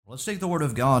Let's take the Word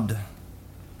of God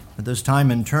at this time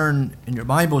and turn in your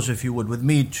Bibles, if you would, with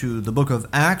me to the book of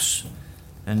Acts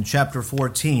and chapter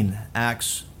 14.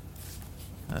 Acts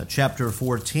chapter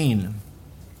 14.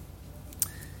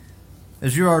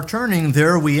 As you are turning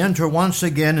there, we enter once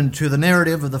again into the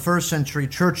narrative of the first century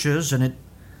churches, and it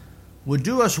would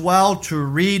do us well to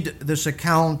read this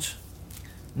account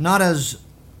not as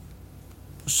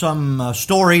some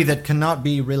story that cannot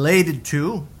be related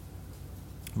to.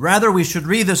 Rather, we should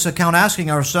read this account asking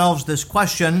ourselves this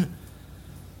question: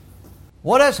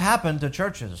 what has happened to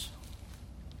churches?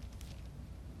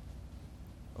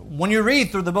 When you read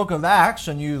through the book of Acts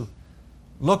and you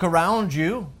look around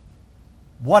you,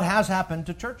 what has happened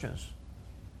to churches?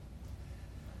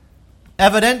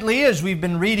 Evidently, as we've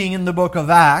been reading in the book of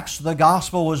Acts, the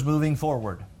gospel was moving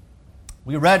forward.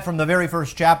 We read from the very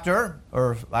first chapter,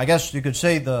 or I guess you could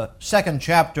say the second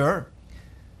chapter.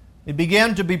 It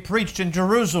began to be preached in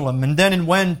Jerusalem, and then it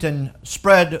went and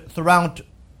spread throughout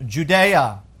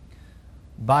Judea.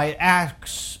 By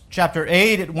Acts chapter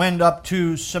 8, it went up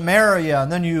to Samaria,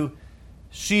 and then you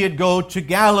see it go to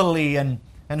Galilee, and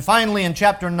finally in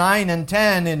chapter 9 and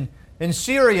 10 in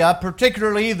Syria,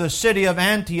 particularly the city of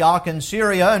Antioch in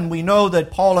Syria. And we know that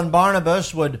Paul and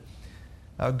Barnabas would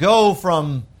go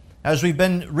from, as we've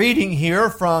been reading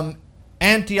here, from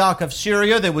Antioch of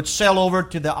Syria. They would sail over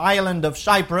to the island of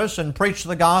Cyprus and preach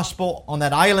the gospel on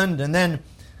that island, and then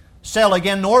sail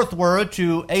again northward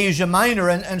to Asia Minor.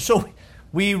 And so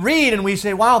we read and we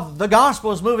say, wow, the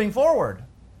gospel is moving forward,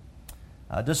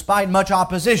 despite much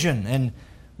opposition. And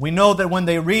we know that when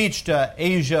they reached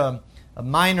Asia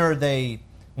Minor, they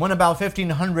went about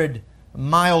 1,500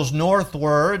 miles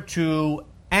northward to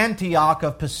Antioch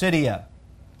of Pisidia.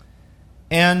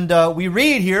 And we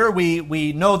read here,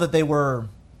 we know that they were,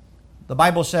 the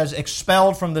Bible says,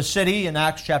 expelled from the city in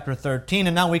Acts chapter 13.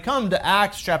 And now we come to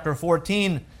Acts chapter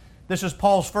 14. This is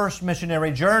Paul's first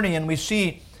missionary journey, and we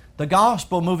see the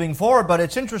gospel moving forward. But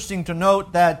it's interesting to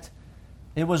note that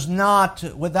it was not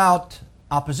without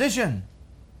opposition.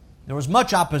 There was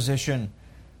much opposition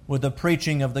with the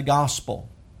preaching of the gospel.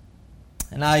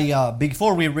 And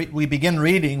before we begin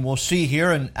reading, we'll see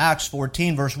here in Acts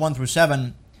 14, verse 1 through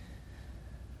 7,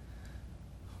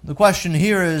 the question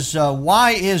here is,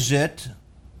 why is it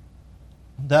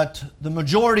that the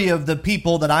majority of the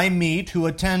people that I meet who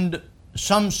attend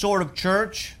some sort of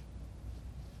church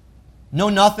know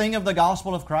nothing of the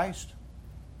gospel of Christ?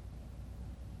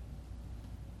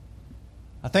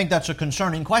 I think that's a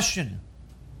concerning question.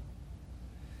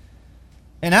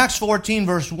 In Acts 14,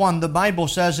 verse 1, the Bible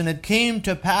says, "And it came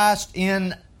to pass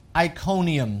in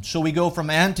Iconium." So we go from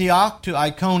Antioch to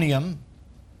Iconium.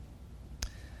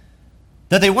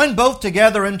 "That they went both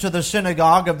together into the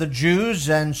synagogue of the Jews,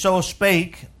 and so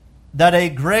spake, that a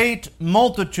great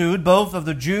multitude, both of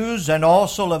the Jews and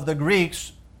also of the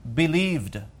Greeks,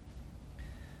 believed.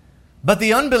 But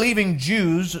the unbelieving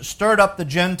Jews stirred up the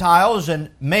Gentiles,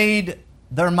 and made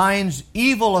their minds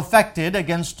evil affected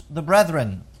against the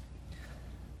brethren.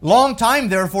 Long time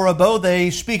therefore abode they,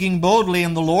 speaking boldly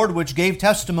in the Lord, which gave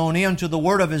testimony unto the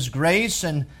word of his grace,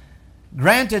 and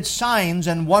granted signs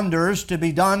and wonders to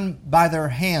be done by their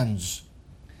hands.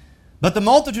 But the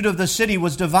multitude of the city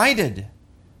was divided,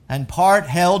 and part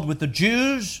held with the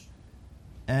Jews,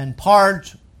 and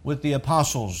part with the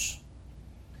apostles.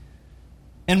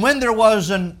 And when there was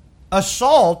an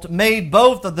assault made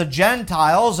both of the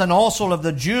Gentiles and also of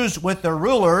the Jews with their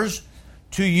rulers,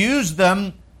 to use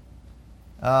them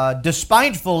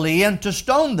despitefully and to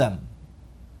stone them,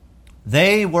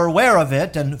 they were aware of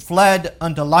it, and fled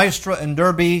unto Lystra and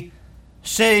Derbe,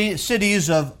 cities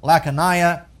of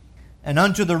Lycaonia, and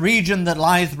unto the region that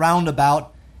lieth round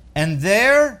about, and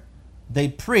there they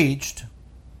preached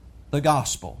the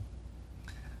gospel."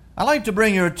 I'd like to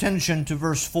bring your attention to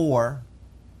verse 4.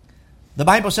 The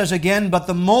Bible says again, "But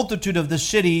the multitude of the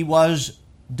city was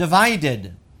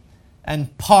divided,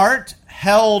 and part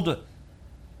held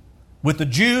with the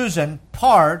Jews, and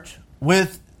part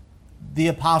with the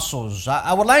apostles."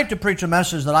 I would like to preach a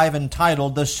message that I've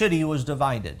entitled, "The City Was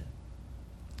Divided."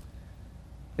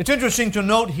 It's interesting to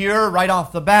note here right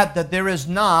off the bat that there is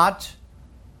not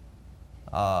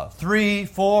 3,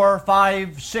 4,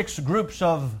 5, 6 groups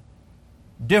of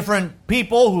different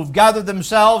people who've gathered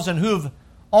themselves and who've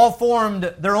all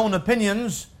formed their own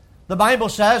opinions. The Bible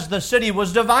says the city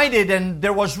was divided, and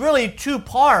there was really two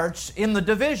parts in the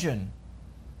division.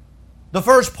 The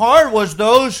first part was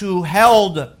those who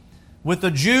held with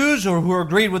the Jews, or who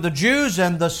agreed with the Jews,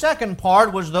 and the second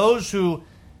part was those who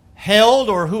held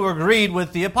or who agreed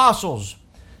with the apostles.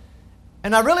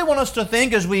 And I really want us to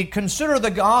think as we consider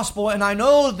the gospel, and I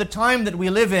know the time that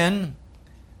we live in,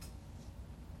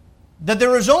 that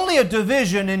there is only a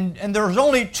division and there's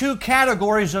only two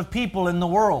categories of people in the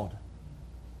world.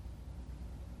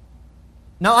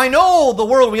 Now, I know the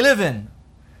world we live in.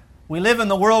 We live in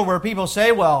the world where people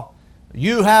say, well,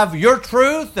 you have your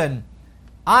truth and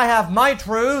I have my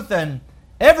truth and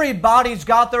everybody's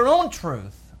got their own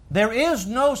truth. There is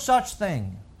no such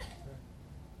thing.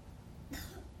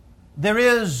 There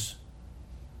is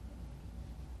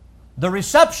the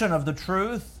reception of the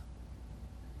truth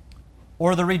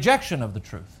or the rejection of the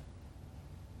truth.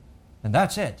 And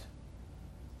that's it.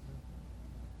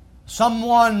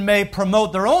 Someone may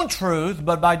promote their own truth,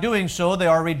 but by doing so, they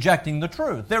are rejecting the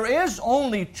truth. There is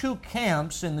only two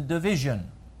camps in the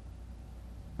division.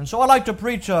 And so I'd like to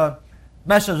preach a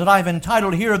message that I've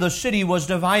entitled here, The City Was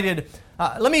Divided.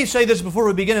 Let me say this before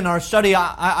we begin in our study.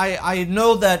 I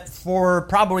know that for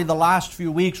probably the last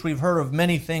few weeks, we've heard of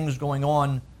many things going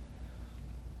on,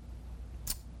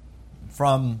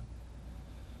 from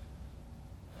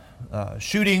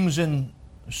shootings in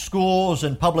schools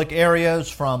and public areas,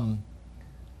 from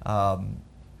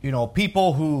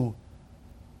people who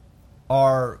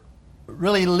are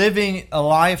really living a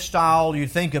lifestyle. You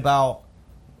think about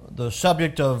the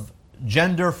subject of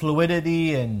gender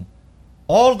fluidity and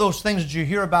all those things that you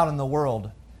hear about in the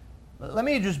world. Let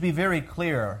me just be very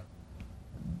clear.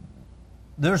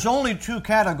 There's only two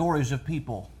categories of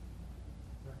people.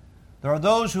 There are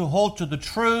those who hold to the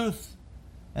truth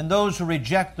and those who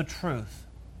reject the truth.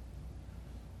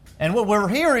 And what we're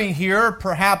hearing here,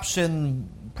 perhaps in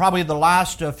probably the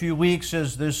last few weeks,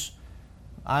 is this,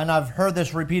 and I've heard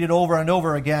this repeated over and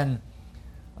over again,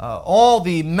 all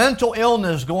the mental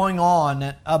illness going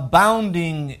on,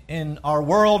 abounding in our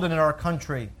world and in our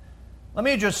country. Let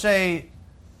me just say,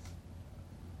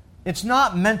 it's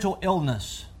not mental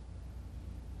illness.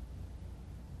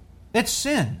 It's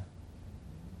sin.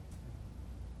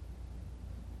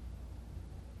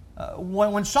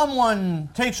 When someone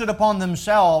takes it upon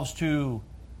themselves to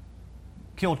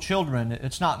kill children,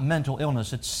 it's not mental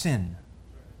illness, it's sin.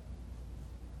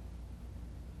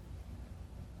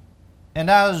 And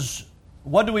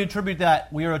what do we attribute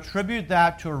that? We attribute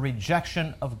that to a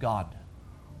rejection of God.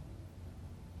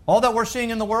 All that we're seeing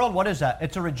in the world, what is that?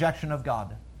 It's a rejection of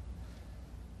God.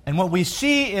 And what we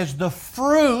see is the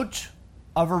fruit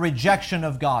of a rejection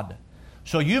of God.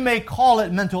 So you may call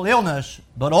it mental illness,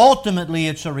 but ultimately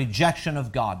it's a rejection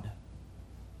of God.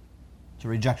 It's a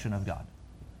rejection of God.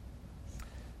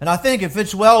 And I think it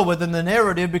fits well within the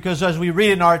narrative, because as we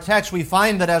read in our text, we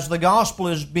find that as the gospel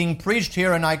is being preached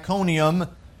here in Iconium,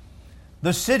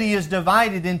 the city is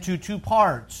divided into two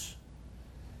parts.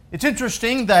 It's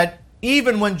interesting that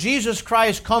even when Jesus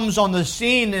Christ comes on the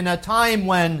scene in a time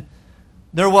when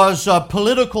there was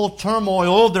political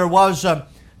turmoil, there was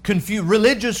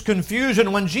religious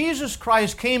confusion, when Jesus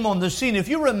Christ came on the scene, if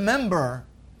you remember,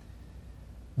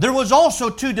 there was also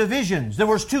two divisions. There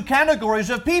was two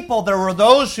categories of people. There were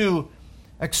those who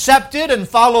accepted and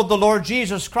followed the Lord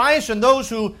Jesus Christ, and those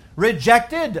who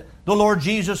rejected the Lord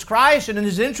Jesus Christ. And it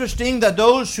is interesting that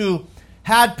those who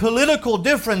had political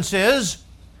differences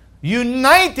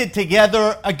united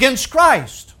together against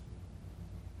Christ.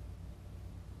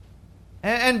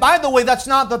 And by the way, that's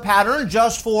not the pattern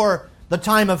just for the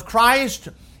time of Christ,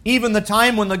 even the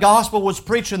time when the gospel was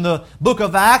preached in the book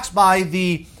of Acts by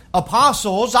the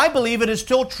apostles. I believe it is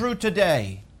still true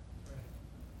today.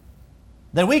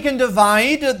 That we can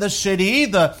divide the city,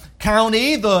 the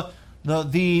county,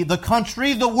 the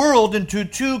country, the world into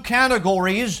two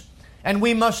categories, and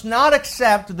we must not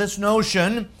accept this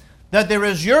notion that there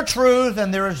is your truth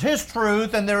and there is his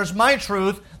truth and there is my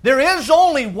truth. There is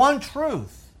only one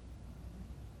truth.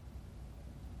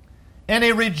 And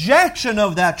a rejection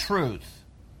of that truth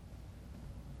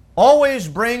always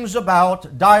brings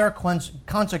about dire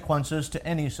consequences to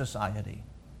any society.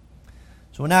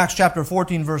 So in Acts chapter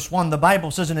 14, verse 1, the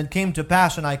Bible says, "And it came to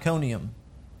pass in Iconium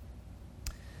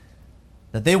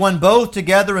that they went both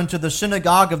together into the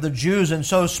synagogue of the Jews, and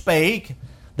so spake,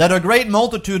 that a great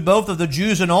multitude both of the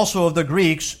Jews and also of the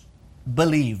Greeks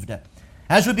believed."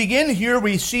 As we begin here,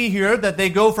 we see here that they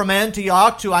go from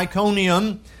Antioch to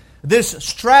Iconium. This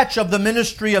stretch of the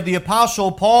ministry of the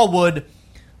Apostle Paul would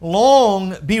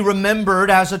long be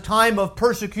remembered as a time of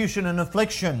persecution and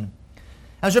affliction.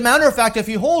 As a matter of fact, if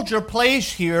you hold your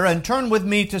place here and turn with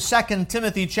me to 2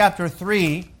 Timothy chapter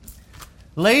 3,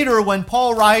 later when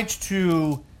Paul writes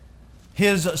to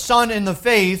his son in the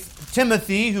faith,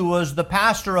 Timothy, who was the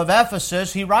pastor of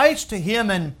Ephesus, he writes to him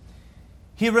and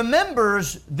he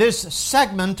remembers this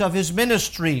segment of his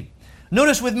ministry.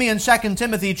 Notice with me in 2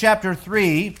 Timothy chapter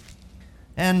 3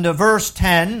 and verse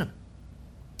 10,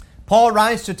 Paul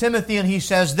writes to Timothy and he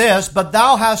says this, "But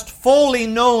thou hast fully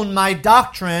known my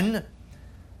doctrine,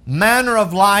 manner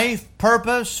of life,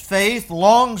 purpose, faith,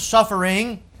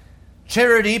 long-suffering,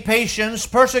 charity, patience,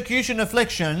 persecution,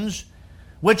 afflictions,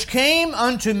 which came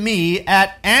unto me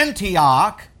at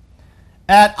Antioch,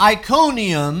 at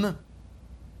Iconium,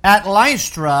 at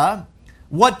Lystra,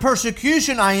 what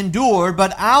persecution I endured,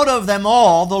 but out of them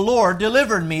all the Lord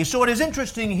delivered me. So it is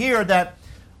interesting here that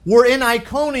we're in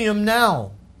Iconium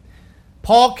now.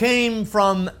 Paul came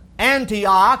from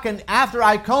Antioch, and after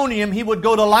Iconium he would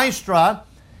go to Lystra.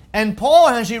 And Paul,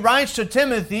 as he writes to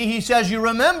Timothy, he says, you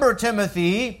remember,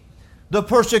 Timothy, the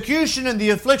persecution and the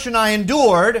affliction I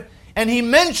endured, and he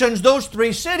mentions those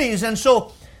three cities. And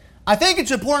so I think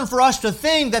it's important for us to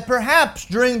think that perhaps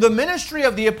during the ministry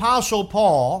of the Apostle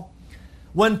Paul,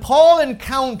 when Paul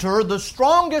encountered the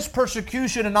strongest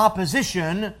persecution and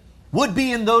opposition would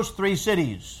be in those three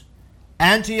cities,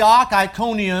 Antioch,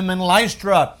 Iconium, and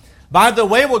Lystra. By the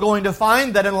way, we're going to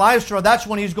find that in Lystra, that's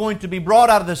when he's going to be brought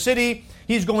out of the city.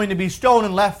 He's going to be stoned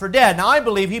and left for dead. Now, I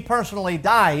believe he personally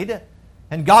died,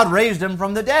 and God raised him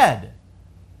from the dead.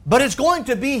 But it's going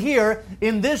to be here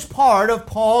in this part of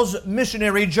Paul's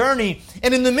missionary journey.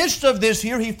 And in the midst of this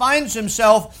here, he finds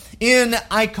himself in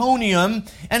Iconium,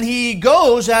 and he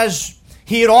goes, as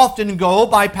he'd often go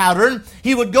by pattern,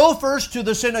 he would go first to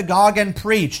the synagogue and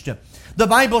preached. The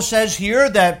Bible says here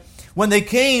that when they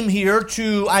came here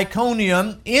to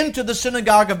Iconium, into the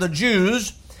synagogue of the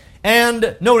Jews,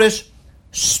 and notice,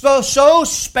 so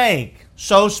spake.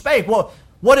 Well,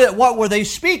 what were they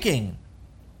speaking?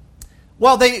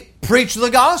 Well, they preached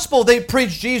the gospel. They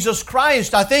preached Jesus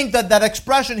Christ. I think that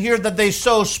expression here that they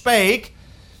so spake,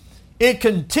 it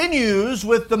continues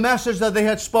with the message that they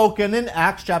had spoken in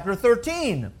Acts chapter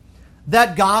 13.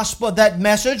 That gospel, that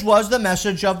message was the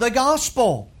message of the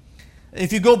gospel.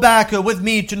 If you go back with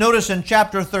me to notice in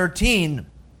chapter 13,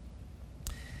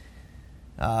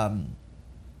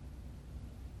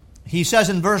 he says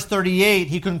in verse 38,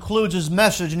 he concludes his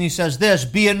message and he says this,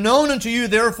 be it known unto you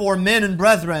therefore, men and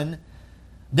brethren,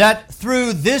 that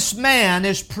through this man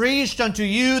is preached unto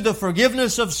you the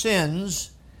forgiveness of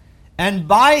sins, and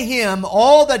by him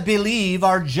all that believe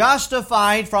are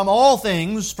justified from all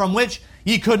things from which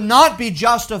ye could not be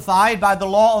justified by the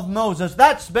law of Moses.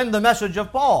 That's been the message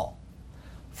of Paul.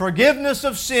 Forgiveness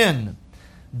of sin,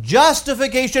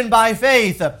 justification by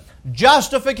faith,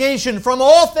 justification from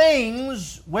all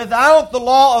things without the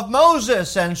law of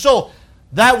Moses. And so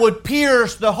that would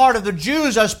pierce the heart of the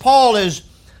Jews as Paul is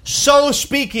so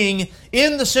speaking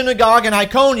in the synagogue in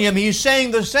Iconium. He's saying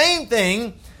the same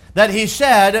thing that he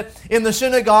said in the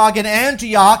synagogue in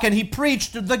Antioch, and he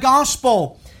preached the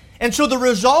gospel. And so the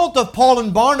result of Paul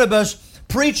and Barnabas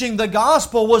preaching the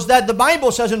gospel was that the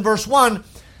Bible says in verse 1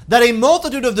 that a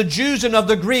multitude of the Jews and of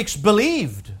the Greeks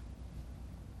believed.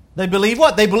 They believed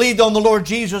what? They believed on the Lord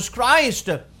Jesus Christ.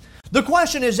 The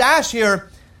question is asked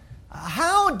here,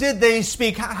 how did they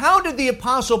speak? How did the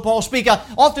Apostle Paul speak?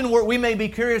 Often we may be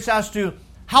curious as to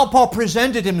how Paul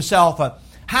presented himself,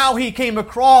 how he came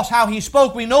across, how he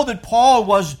spoke. We know that Paul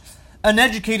was an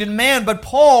educated man, but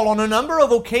Paul, on a number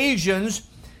of occasions,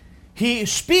 he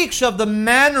speaks of the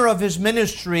manner of his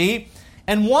ministry,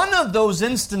 and one of those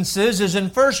instances is in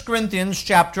 1 Corinthians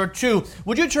chapter 2.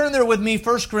 Would you turn there with me,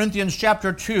 1 Corinthians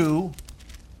chapter 2?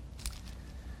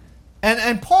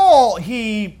 And Paul,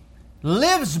 he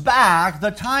lives back the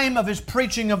time of his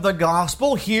preaching of the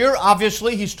gospel. Here,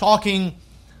 obviously, he's talking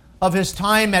of his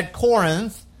time at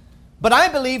Corinth. But I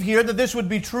believe here that this would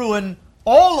be true in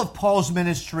all of Paul's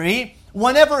ministry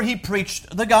whenever he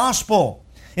preached the gospel.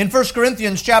 In 1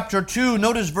 Corinthians chapter 2,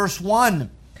 notice verse 1.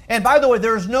 And by the way,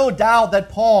 there is no doubt that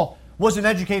Paul was an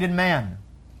educated man.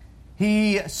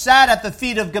 He sat at the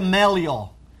feet of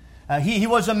Gamaliel. He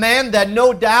was a man that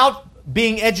no doubt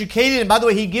being educated, and by the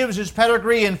way, he gives his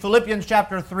pedigree in Philippians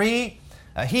chapter 3,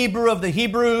 a Hebrew of the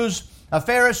Hebrews, a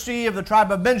Pharisee of the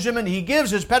tribe of Benjamin. He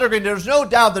gives his pedigree. There's no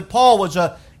doubt that Paul was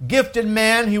a gifted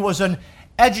man. He was an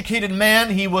educated man.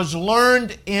 He was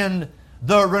learned in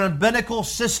the rabbinical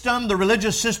system, the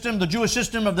religious system, the Jewish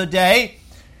system of the day.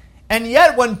 And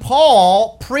yet when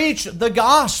Paul preached the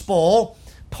gospel,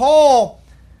 Paul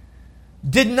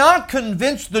did not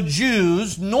convince the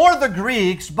Jews nor the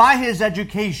Greeks by his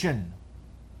education.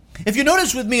 If you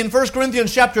notice with me in 1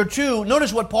 Corinthians chapter 2,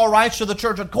 notice what Paul writes to the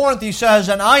church at Corinth. He says,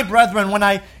 and I, brethren, when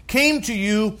I came to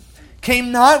you,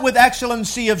 came not with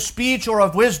excellency of speech or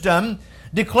of wisdom,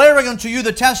 declaring unto you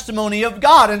the testimony of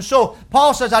God. And so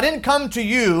Paul says, I didn't come to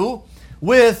you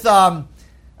with,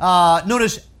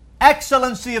 notice,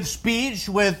 excellency of speech,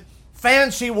 with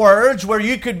fancy words where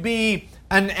you could be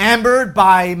enamored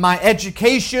by my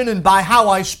education and by how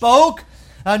I spoke,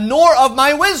 nor of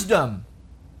my wisdom.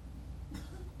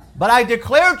 But I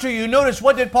declare to you, notice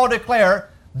what did Paul declare?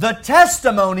 the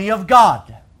testimony of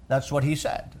God. That's what he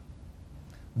said.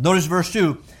 Notice verse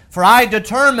 2. For I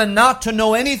determined not to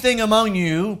know anything among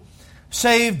you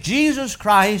save Jesus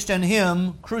Christ and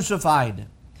Him crucified.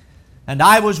 And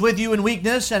I was with you in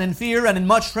weakness and in fear and in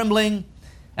much trembling.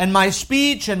 And my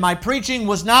speech and my preaching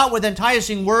was not with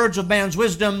enticing words of man's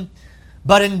wisdom,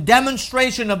 but in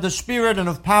demonstration of the Spirit and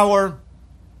of power,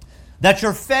 that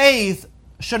your faith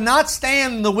should not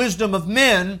stand in the wisdom of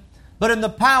men, but in the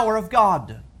power of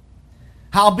God.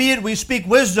 Howbeit we speak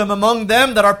wisdom among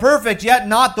them that are perfect, yet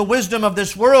not the wisdom of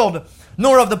this world,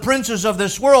 nor of the princes of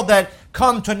this world that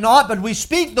come to naught, but we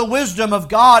speak the wisdom of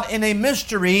God in a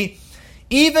mystery,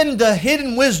 even the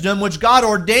hidden wisdom which God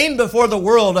ordained before the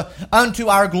world unto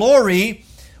our glory,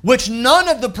 which none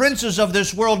of the princes of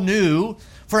this world knew,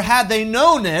 for had they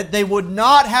known it, they would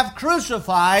not have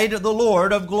crucified the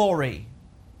Lord of glory.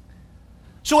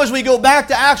 So as we go back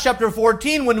to Acts chapter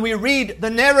 14, when we read the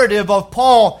narrative of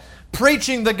Paul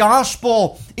preaching the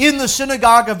gospel in the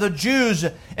synagogue of the Jews,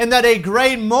 and that a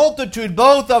great multitude,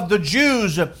 both of the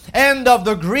Jews and of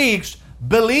the Greeks,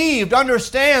 believed,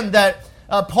 understand that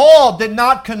Paul did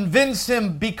not convince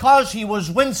him because he was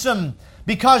winsome,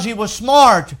 because he was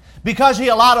smart, because he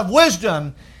had a lot of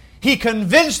wisdom. He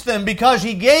convinced them because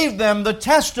he gave them the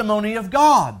testimony of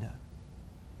God.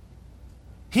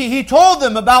 He told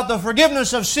them about the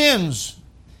forgiveness of sins.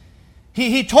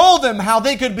 He told them how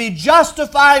they could be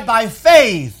justified by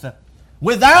faith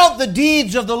without the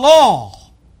deeds of the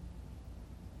law,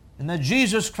 and that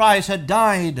Jesus Christ had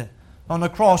died on the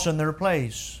cross in their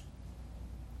place.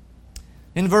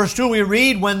 In verse 2 we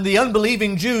read, when the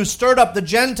unbelieving Jews stirred up the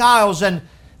Gentiles and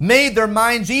made their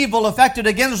minds evil, affected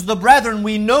against the brethren,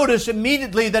 we notice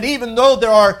immediately that even though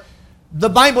the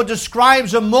Bible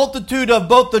describes a multitude of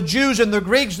both the Jews and the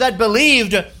Greeks that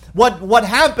believed, what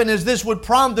happened is this would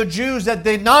prompt the Jews that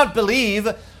did not believe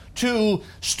to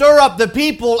stir up the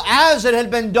people as it had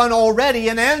been done already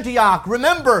in Antioch.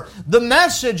 Remember, the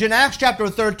message in Acts chapter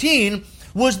 13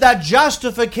 was that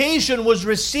justification was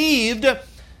received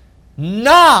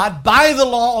not by the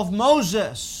law of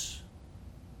Moses.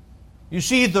 You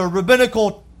see, the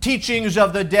rabbinical teachings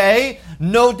of the day,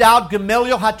 no doubt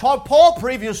Gamaliel had taught Paul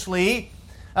previously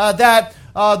that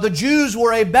the Jews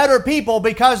were a better people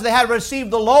because they had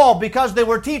received the law, because they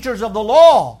were teachers of the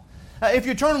law. If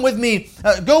you turn with me,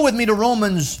 go with me to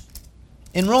Romans,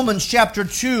 in Romans chapter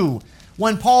 2,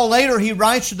 when Paul later he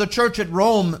writes to the church at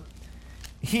Rome,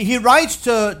 he writes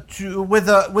with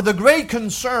a great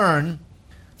concern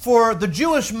for the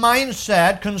Jewish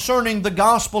mindset concerning the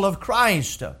gospel of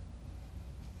Christ.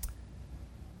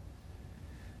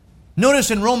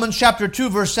 Notice in Romans chapter 2,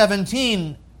 verse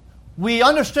 17, we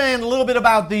understand a little bit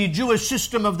about the Jewish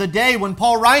system of the day when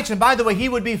Paul writes, and by the way, he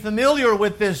would be familiar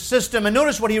with this system. And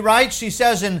notice what he writes. He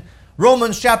says in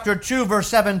Romans chapter 2, verse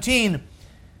 17,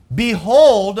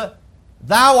 Behold,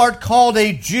 thou art called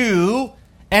a Jew,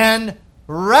 and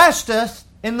resteth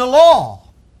in the law.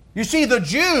 You see, the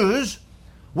Jews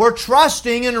were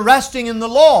trusting and resting in the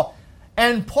law.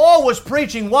 And Paul was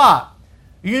preaching what?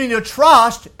 You need to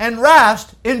trust and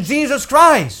rest in Jesus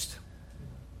Christ.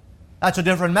 That's a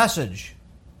different message.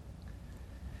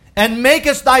 And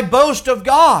makest thy boast of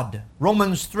God.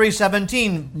 Romans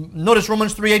 3:17. Notice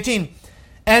Romans 3:18.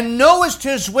 And knowest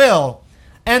His will,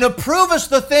 and approvest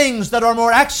the things that are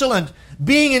more excellent,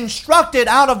 being instructed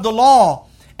out of the law,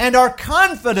 and are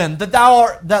confident that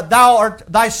thou art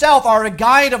thyself art a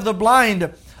guide of the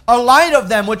blind, a light of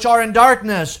them which are in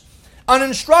darkness, an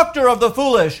instructor of the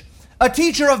foolish, a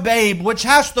teacher of babe, which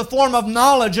hast the form of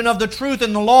knowledge and of the truth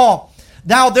in the law.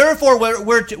 Thou therefore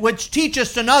which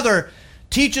teachest another,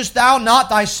 teachest thou not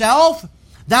thyself?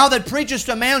 Thou that preachest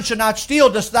a man should not steal,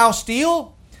 dost thou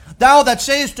steal? Thou that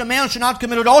sayest a man should not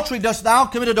commit adultery, dost thou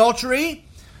commit adultery?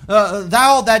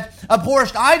 Thou that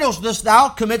abhorrest idols, dost thou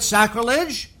commit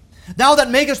sacrilege? Thou that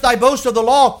makest thy boast of the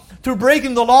law, through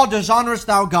breaking the law dishonorest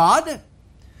thou God?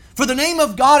 For the name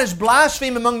of God is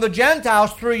blasphemed among the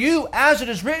Gentiles through you, as it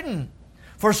is written,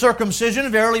 For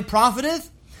circumcision verily profiteth,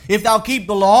 if thou keep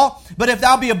the law, but if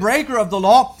thou be a breaker of the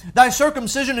law, thy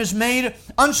circumcision is made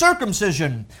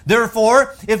uncircumcision.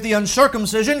 Therefore, if the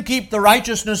uncircumcision keep the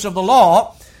righteousness of the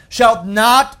law, shall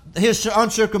not his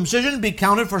uncircumcision be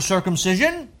counted for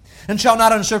circumcision? And shall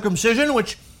not uncircumcision,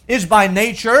 which is by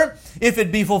nature, if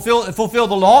it be fulfill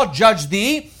the law, judge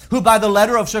thee, who by the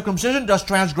letter of circumcision dost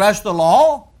transgress the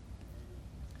law?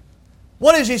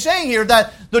 What is he saying here?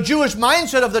 That the Jewish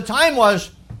mindset of the time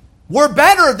was, we're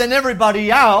better than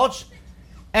everybody else,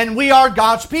 and we are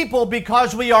God's people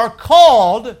because we are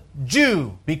called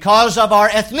Jew. Because of our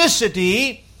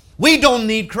ethnicity, we don't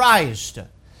need Christ.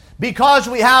 Because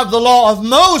we have the law of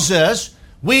Moses,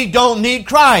 we don't need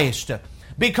Christ.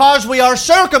 Because we are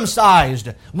circumcised,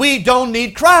 we don't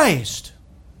need Christ.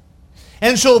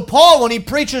 And so Paul, when he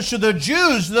preaches to the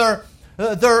Jews, they're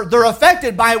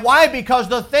affected by it. Why? Because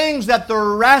the things that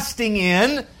they're resting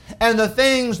in and the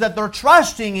things that they're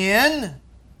trusting in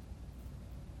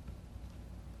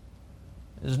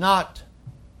is not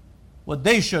what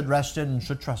they should rest in and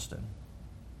should trust in.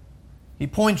 He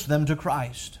points them to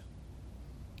Christ.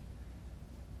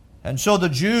 And so the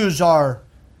Jews are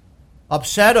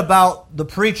upset about the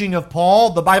preaching of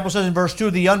Paul. The Bible says in verse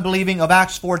 2, the unbelieving of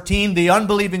Acts 14, the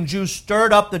unbelieving Jews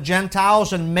stirred up the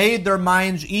Gentiles and made their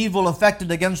minds evil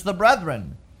affected against the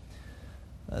brethren.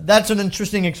 That's an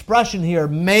interesting expression here.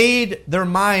 Made their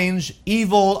minds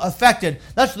evil affected.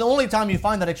 That's the only time you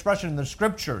find that expression in the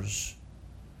Scriptures.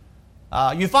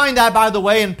 You find that, by the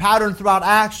way, in pattern throughout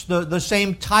Acts, the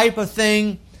same type of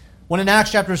thing. When in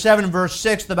Acts chapter 7 verse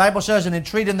 6, the Bible says, and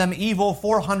entreated them evil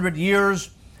 400 years.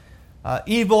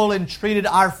 Evil entreated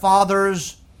our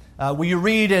fathers. We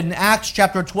read in Acts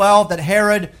chapter 12 that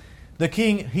Herod, the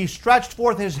king, he stretched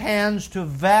forth his hands to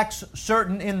vex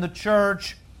certain in the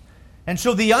church. And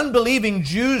so the unbelieving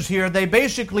Jews here, they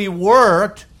basically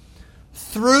worked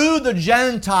through the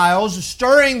Gentiles,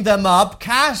 stirring them up,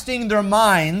 casting their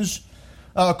minds,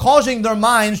 causing their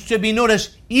minds to be,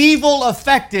 notice, evil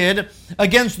affected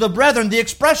against the brethren. The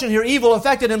expression here, evil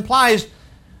affected, implies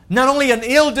not only an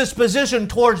ill disposition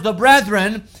towards the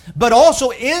brethren, but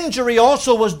also injury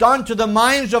also was done to the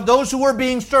minds of those who were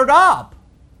being stirred up.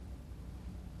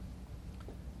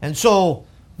 And so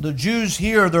the Jews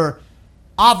here, they're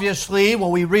obviously,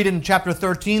 what we read in chapter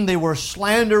 13, they were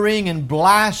slandering and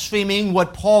blaspheming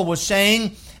what Paul was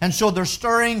saying. And so they're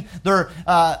stirring, they're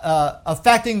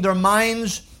affecting their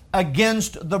minds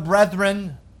against the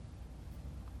brethren.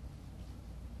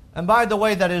 And by the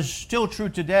way, that is still true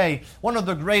today. One of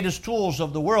the greatest tools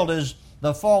of the world is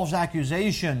the false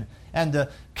accusation and the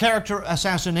character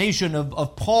assassination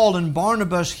of Paul and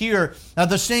Barnabas here.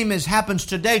 The same as happens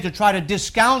today to try to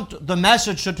discount the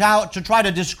message, to try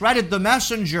to discredit the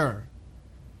messenger.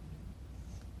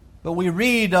 But we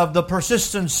read of the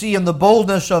persistency and the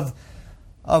boldness of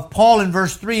Paul in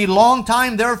verse 3. Long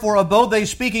time therefore abode they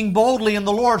speaking boldly in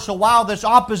the Lord. So while this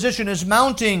opposition is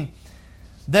mounting,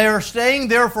 they're staying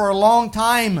there for a long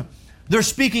time. They're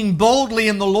speaking boldly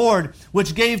in the Lord,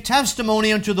 which gave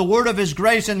testimony unto the word of His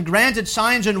grace and granted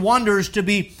signs and wonders to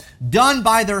be done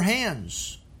by their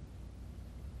hands.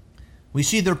 We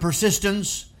see their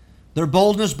persistence, their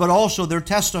boldness, but also their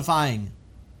testifying.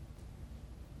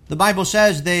 The Bible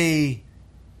says they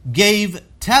gave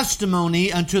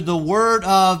testimony unto the word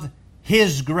of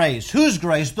His grace. Whose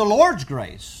grace? The Lord's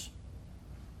grace.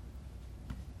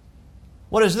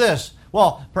 What is this?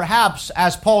 Well, perhaps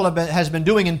as Paul has been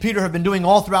doing and Peter have been doing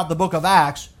all throughout the book of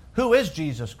Acts, who is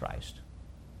Jesus Christ?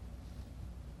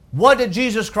 What did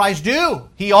Jesus Christ do?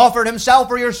 He offered Himself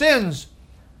for your sins.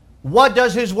 What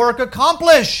does His work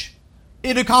accomplish?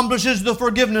 It accomplishes the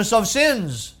forgiveness of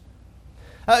sins.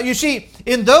 You see,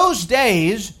 in those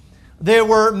days, there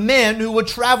were men who would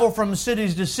travel from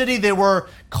cities to city. They were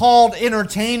called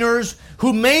entertainers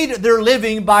who made their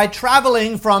living by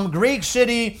traveling from Greek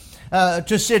city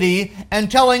to city and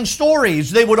telling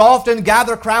stories. They would often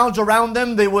gather crowds around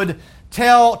them. They would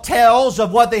tell tales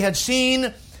of what they had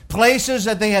seen, places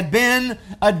that they had been,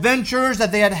 adventures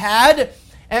that they had had.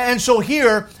 And so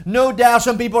here, no doubt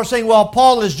some people are saying, well,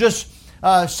 Paul is just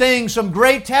saying some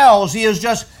great tales. He is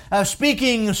just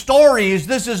speaking stories.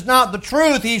 This is not the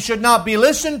truth. He should not be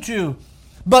listened to.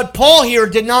 But Paul here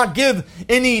did not give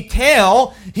any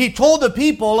tale. He told the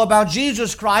people about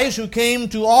Jesus Christ who came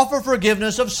to offer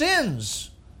forgiveness of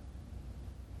sins.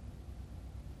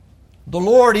 The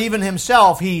Lord even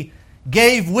Himself, He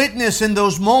gave witness in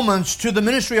those moments to the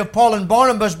ministry of Paul and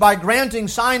Barnabas by granting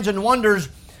signs and wonders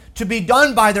to be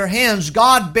done by their hands.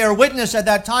 God bare witness at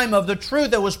that time of the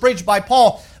truth that was preached by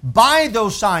Paul by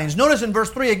those signs. Notice in verse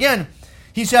 3 again,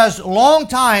 he says, long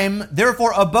time,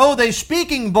 therefore, abode they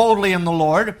speaking boldly in the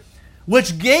Lord,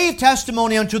 which gave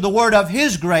testimony unto the word of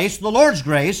His grace, the Lord's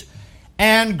grace,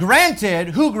 and granted,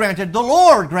 who granted? The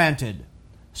Lord granted.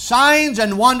 Signs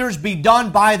and wonders be done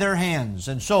by their hands.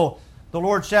 And so the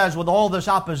Lord says, with all this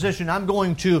opposition, I'm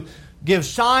going to give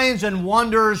signs and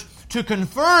wonders to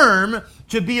confirm,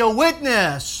 to be a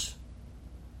witness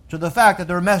to the fact that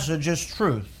their message is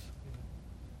truth.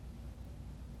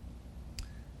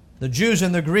 The Jews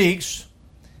and the Greeks,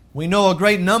 we know a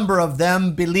great number of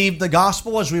them believed the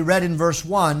gospel, as we read in verse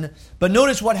 1. But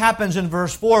notice what happens in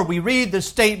verse 4. We read the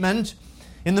statement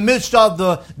in the midst of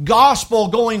the gospel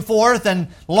going forth and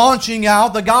launching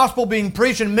out, the gospel being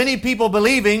preached and many people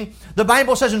believing. The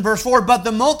Bible says in verse 4, but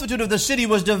the multitude of the city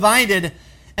was divided,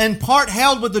 and part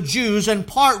held with the Jews and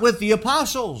part with the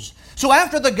apostles. So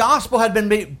after the gospel had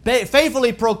been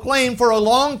faithfully proclaimed for a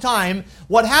long time,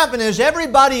 what happened is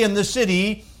everybody in the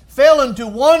city fell into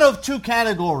one of two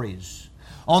categories.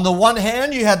 On the one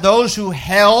hand, you had those who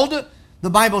held, the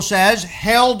Bible says,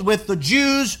 held with the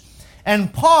Jews,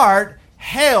 and part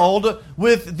held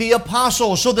with the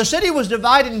apostles. So the city was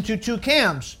divided into two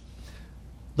camps.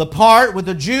 The part with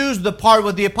the Jews, the part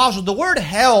with the apostles. The word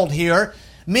held here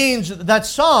means that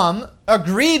some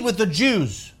agreed with the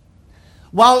Jews,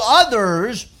 while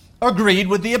others agreed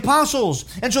with the apostles.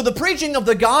 And so the preaching of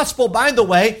the gospel, by the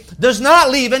way, does not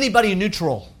leave anybody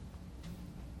neutral.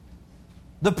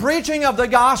 The preaching of the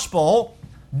gospel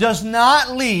does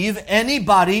not leave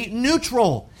anybody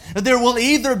neutral. There will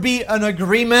either be an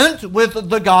agreement with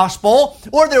the gospel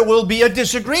or there will be a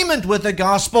disagreement with the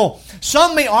gospel.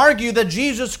 Some may argue that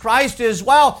Jesus Christ is,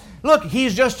 well, look,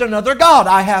 He's just another God.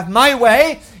 I have my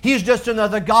way. He's just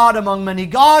another God among many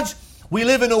gods. We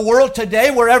live in a world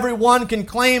today where everyone can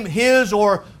claim his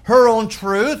or her own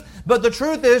truth. But the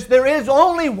truth is, there is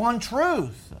only one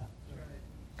truth.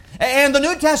 And the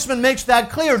New Testament makes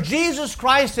that clear. Jesus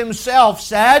Christ Himself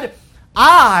said,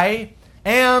 I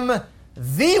am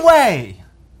the way,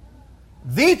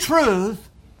 the truth,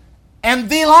 and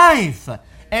the life.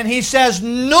 And He says,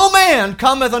 no man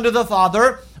cometh unto the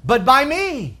Father but by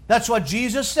me. That's what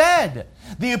Jesus said.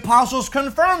 The apostles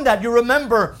confirmed that. You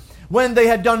remember when they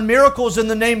had done miracles in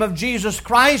the name of Jesus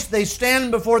Christ, they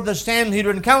stand before the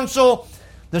Sanhedrin Council.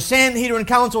 The Sanhedrin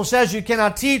Council says you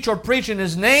cannot teach or preach in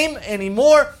His name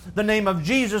anymore, the name of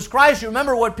Jesus Christ. You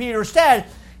remember what Peter said?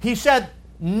 He said,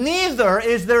 neither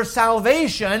is there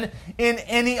salvation in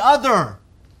any other.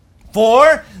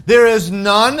 For there is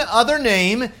none other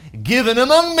name given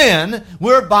among men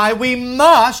whereby we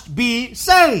must be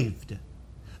saved.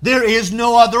 There is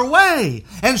no other way.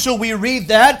 And so we read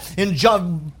that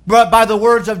by the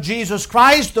words of Jesus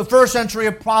Christ. The first century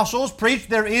apostles preached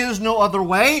there is no other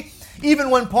way.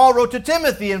 Even when Paul wrote to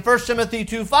Timothy in 1 Timothy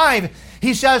 2:5,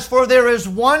 he says, for there is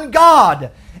one God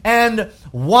and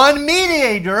one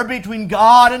mediator between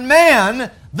God and man,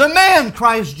 the man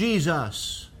Christ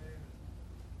Jesus.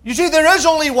 You see, there is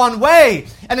only one way,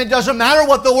 and it doesn't matter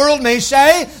what the world may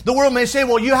say. The world may say,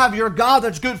 well, you have your God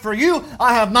that's good for you.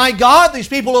 I have my God. These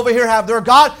people over here have their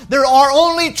God. There are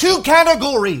only two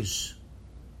categories.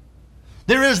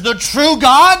 There is the true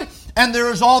God, and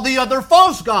there is all the other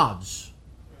false gods.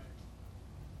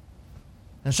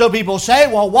 And so people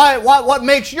say, well, what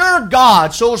makes your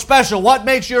God so special? What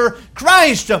makes your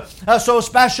Christ so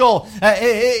special?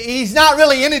 He's not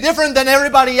really any different than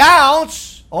everybody else.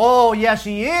 Oh, yes,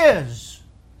 He is.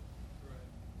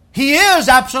 He is,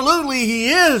 absolutely, He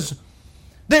is.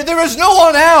 There is no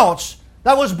one else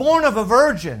that was born of a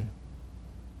virgin.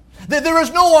 There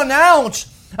is no one else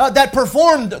that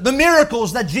performed the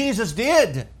miracles that Jesus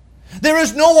did. There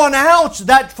is no one else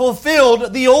that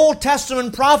fulfilled the Old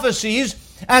Testament prophecies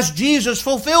as Jesus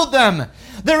fulfilled them.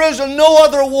 There is no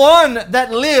other one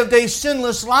that lived a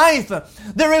sinless life.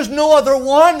 There is no other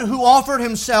one who offered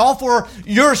Himself for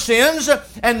your sins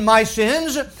and my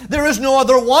sins. There is no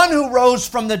other one who rose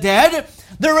from the dead.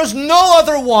 There is no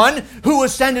other one who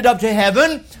ascended up to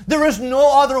heaven. There is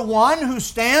no other one who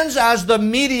stands as the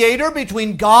mediator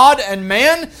between God and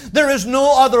man. There is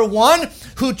no other one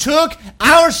who took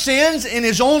our sins in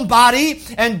His own body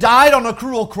and died on a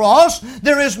cruel cross.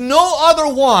 There is no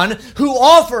other one who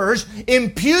offers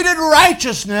imputed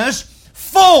righteousness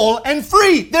full and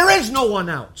free. There is no one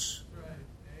else.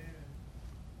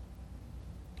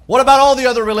 What about all the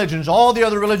other religions? All the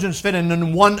other religions fit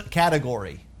in one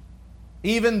category.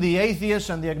 Even the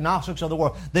atheists and the agnostics of the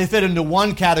world, they fit into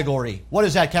one category. What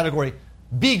is that category?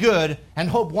 Be good and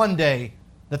hope one day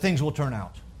that things will turn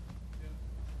out.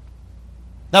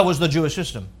 That was the Jewish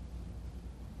system.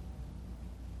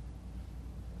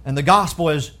 And the gospel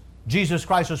is Jesus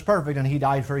Christ was perfect and He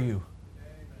died for you.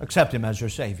 Accept Him as your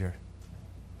Savior.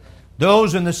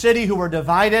 Those in the city who were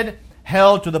divided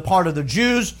held to the part of the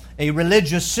Jews, a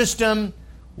religious system,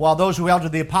 while those who held to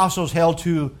the apostles held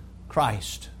to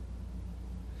Christ.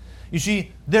 You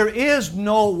see, there is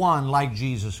no one like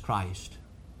Jesus Christ.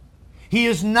 He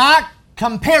is not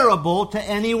comparable to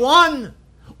anyone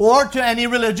or to any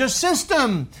religious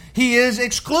system. He is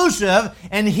exclusive,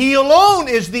 and He alone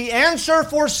is the answer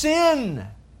for sin.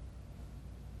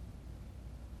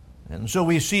 And so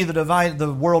we see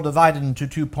the world divided into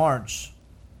two parts.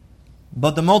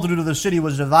 But the multitude of the city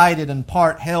was divided, and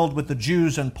part held with the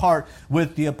Jews and part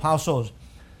with the apostles.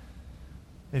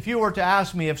 If you were to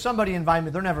ask me, if somebody invited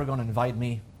me, they're never going to invite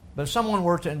me. But if someone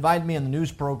were to invite me in the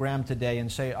news program today and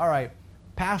say, all right,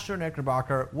 Pastor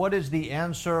Knickerbocker, what is the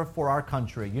answer for our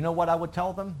country? You know what I would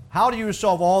tell them? How do you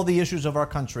solve all the issues of our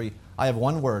country? I have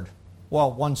one word.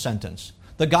 Well, one sentence.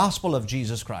 The gospel of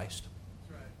Jesus Christ.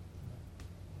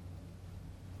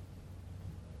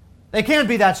 It can't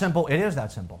be that simple. It is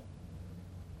that simple.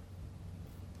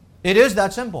 It is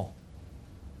that simple.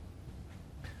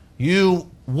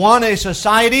 You want a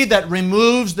society that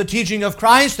removes the teaching of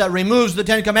Christ, that removes the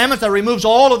Ten Commandments, that removes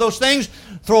all of those things,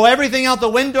 throw everything out the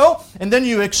window, and then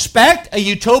you expect a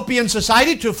utopian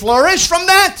society to flourish from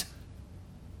that?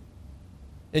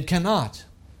 It cannot.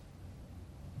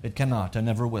 It cannot and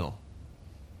never will.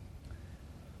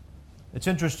 It's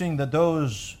interesting that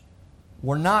those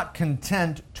were not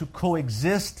content to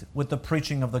coexist with the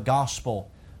preaching of the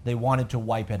gospel. They wanted to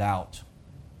wipe it out.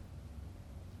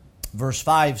 Verse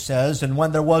 5 says, "And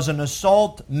when there was an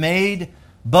assault made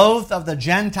both of the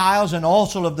Gentiles and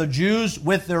also of the Jews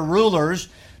with their rulers,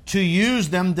 to use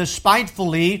them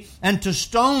despitefully and to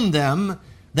stone them,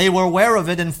 they were aware of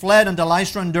it and fled unto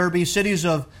Lystra and Derbe, cities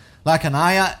of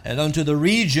Lycaonia, and unto the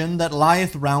region that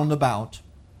lieth round about."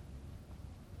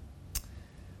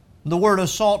 The word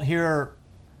assault here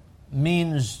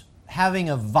means having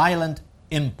a violent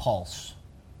impulse.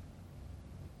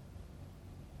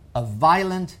 A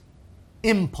violent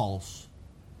impulse.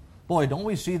 Boy, don't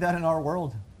we see that in our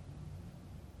world?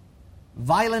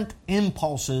 Violent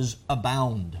impulses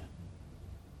abound.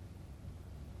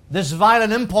 This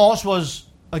violent impulse was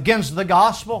against the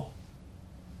gospel.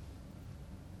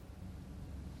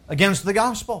 Against the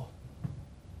gospel.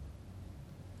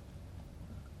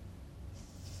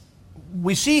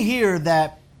 We see here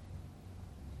that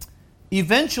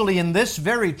eventually in this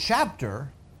very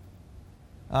chapter,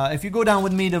 if you go down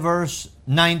with me to verse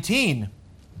 19,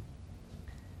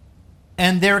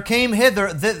 "And there came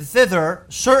thither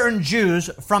certain Jews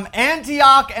from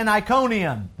Antioch and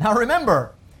Iconium." Now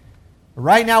remember,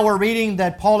 right now we're reading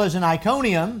that Paul is in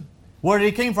Iconium, where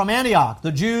he came from Antioch.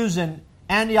 The Jews in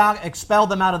Antioch expelled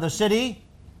them out of the city.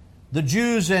 The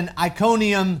Jews in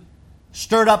Iconium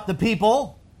stirred up the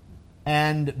people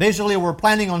and basically were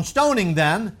planning on stoning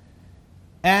them.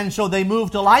 And so they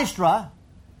moved to Lystra.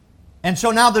 And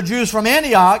so now the Jews from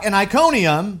Antioch and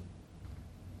Iconium,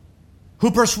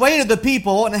 who persuaded the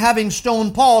people, and having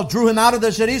stoned Paul, drew him out of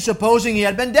the city, supposing he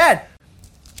had been dead.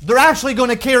 They're actually going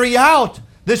to carry out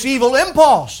this evil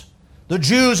impulse. The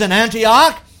Jews in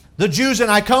Antioch, the Jews in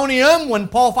Iconium, when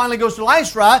Paul finally goes to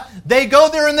Lystra, they go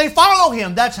there and they follow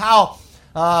him. That's how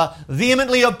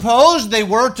vehemently opposed they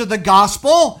were to the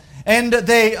gospel. And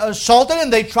they assaulted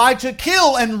and they tried to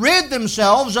kill and rid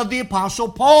themselves of the Apostle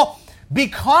Paul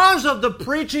because of the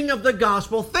preaching of the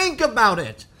gospel. Think about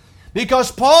it.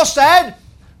 Because Paul said,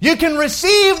 you can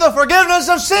receive the forgiveness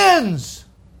of sins.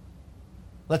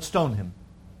 Let's stone him.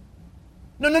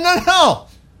 No.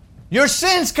 Your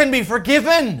sins can be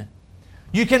forgiven.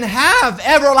 You can have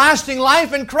everlasting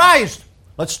life in Christ.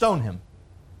 Let's stone him.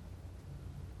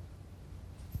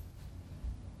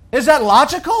 Is that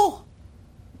logical?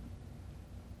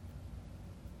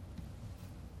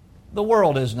 The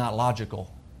world is not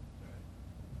logical.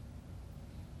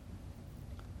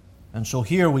 And so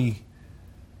here we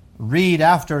read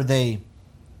after the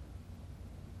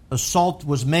assault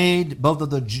was made, both of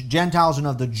the Gentiles and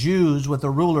of the Jews with the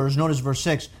rulers. Notice verse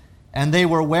 6. "And they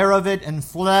were aware of it, and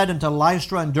fled unto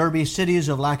Lystra and Derbe, cities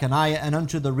of Lycaonia, and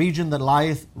unto the region that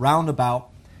lieth round about."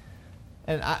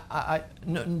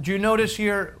 And do you notice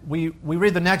here, we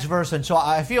read the next verse, and so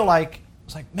I feel like,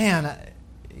 it's like, man,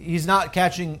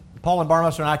 Paul and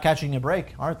Barnabas are not catching a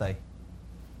break, aren't they?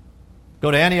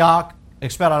 Go to Antioch,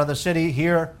 expelled out of the city.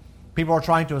 Here, people are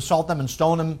trying to assault them and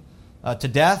stone them to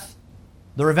death.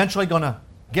 They're eventually going to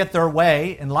get their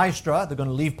way in Lystra. They're going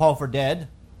to leave Paul for dead.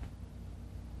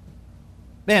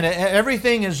 Man,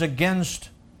 everything is against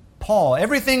Paul.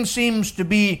 Everything seems to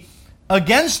be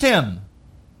against him.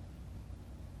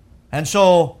 And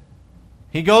so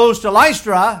he goes to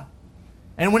Lystra,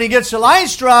 and when he gets to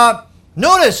Lystra,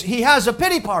 notice he has a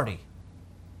pity party.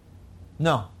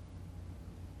 No.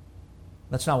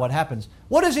 That's not what happens.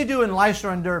 What does he do in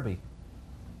Lystra and Derbe?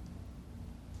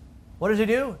 What does he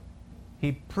do?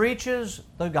 He preaches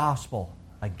the gospel.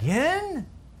 Again?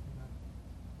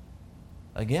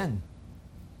 Again.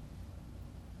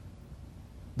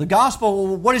 The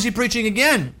gospel, what is he preaching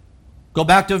again? Go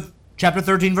back to chapter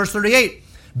 13, verse 38.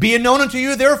 "Be it known unto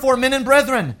you, therefore, men and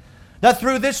brethren, that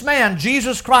through this man,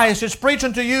 Jesus Christ, is preached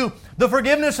unto you the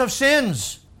forgiveness of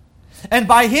sins. And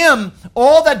by him,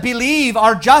 all that believe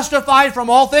are justified from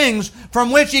all things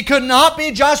from which ye could not be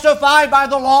justified by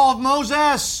the law of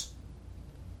Moses."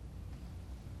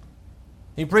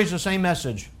 He preached the same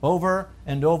message over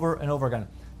and over and over again.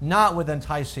 not with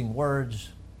enticing words,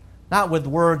 not with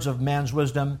words of man's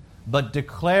wisdom, but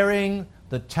declaring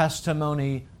the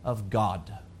testimony of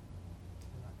God.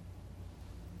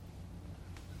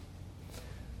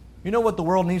 You know what the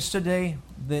world needs today?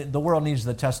 The world needs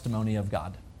the testimony of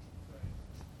God.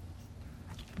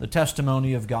 The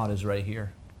testimony of God is right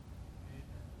here.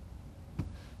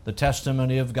 The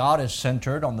testimony of God is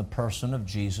centered on the person of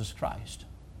Jesus Christ.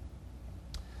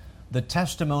 The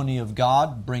testimony of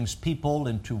God brings people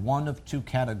into one of two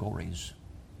categories: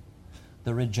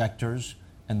 the rejectors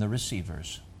and the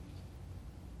receivers.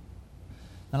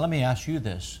 Now let me ask you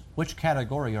this. Which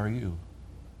category are you?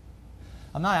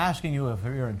 I'm not asking you if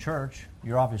you're in church.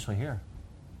 You're obviously here.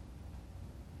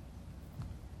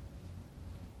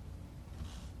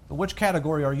 But which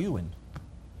category are you in?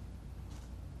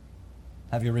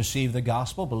 Have you received the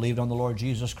gospel, believed on the Lord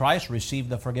Jesus Christ, received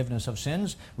the forgiveness of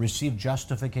sins, received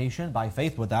justification by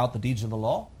faith without the deeds of the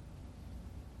law?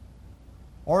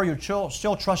 Or are you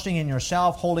still trusting in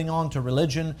yourself, holding on to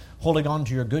religion, holding on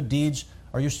to your good deeds?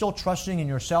 Are you still trusting in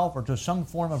yourself or to some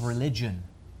form of religion?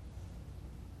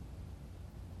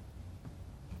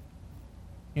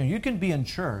 You know, you can be in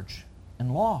church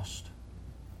and lost.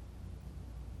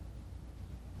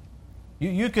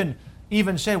 You can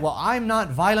even say, well, I'm not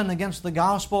violent against the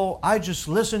gospel. I just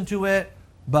listen to it,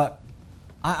 but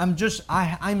I'm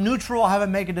neutral. I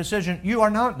haven't made a decision. You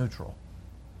are not neutral.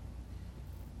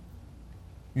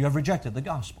 You have rejected the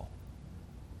gospel.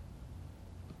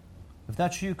 If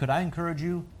that's you, could I encourage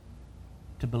you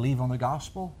to believe on the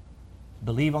gospel?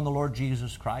 Believe on the Lord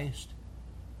Jesus Christ,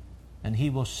 and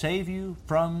He will save you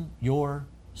from your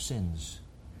sins.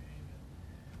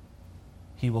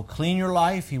 He will clean your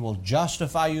life. He will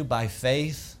justify you by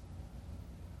faith.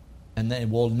 And it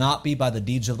will not be by the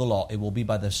deeds of the law. It will be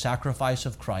by the sacrifice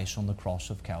of Christ on the cross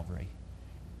of Calvary.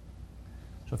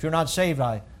 So if you're not saved,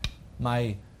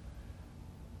 my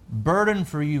burden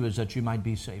for you is that you might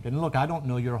be saved. And look, I don't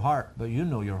know your heart, but you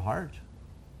know your heart.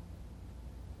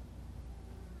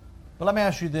 But let me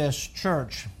ask you this,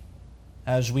 church,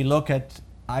 as we look at,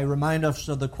 I remind us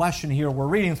of the question here. We're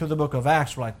reading through the book of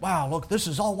Acts. We're like, wow, look, this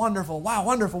is all wonderful. Wow,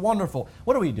 wonderful, wonderful.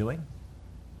 What are we doing?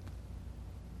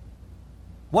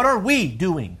 What are we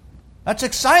doing? That's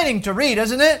exciting to read,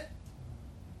 isn't it?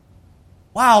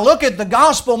 Wow, look at the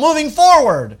gospel moving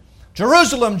forward.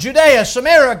 Jerusalem, Judea,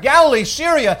 Samaria, Galilee,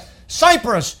 Syria,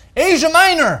 Cyprus, Asia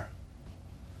Minor.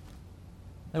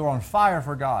 They were on fire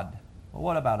for God. But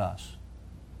what about us?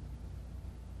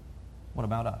 What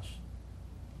about us?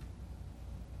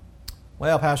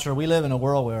 Well, Pastor, we live in a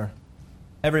world where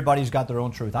everybody's got their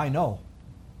own truth. I know.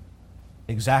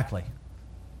 Exactly.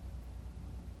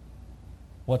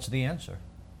 What's the answer?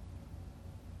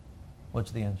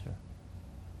 What's the answer?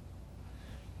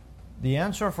 The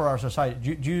answer for our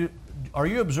society, are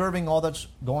you observing all that's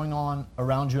going on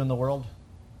around you in the world?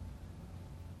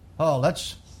 Oh,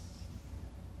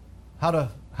 how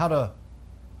to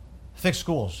fix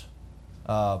schools,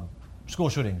 school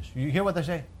shootings. You hear what they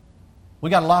say? We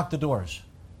got to lock the doors.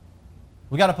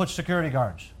 We got to put security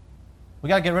guards. We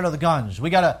got to get rid of the guns.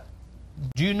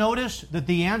 Do you notice that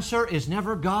the answer is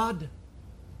never God?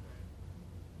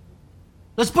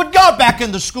 Let's put God back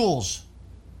in the schools.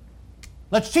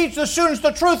 Let's teach the students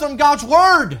the truth from God's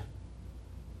Word.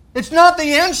 It's not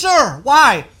the answer.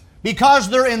 Why? Because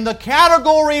they're in the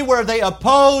category where they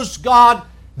oppose God.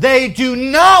 They do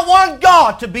not want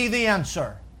God to be the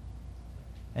answer.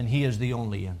 And He is the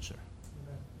only answer.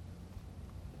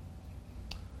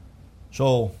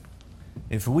 So,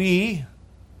 if we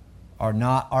are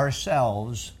not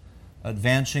ourselves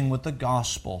advancing with the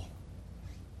gospel,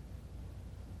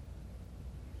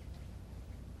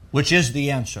 which is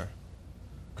the answer,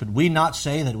 could we not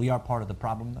say that we are part of the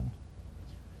problem then?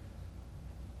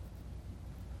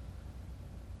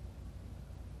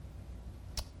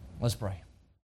 Let's pray.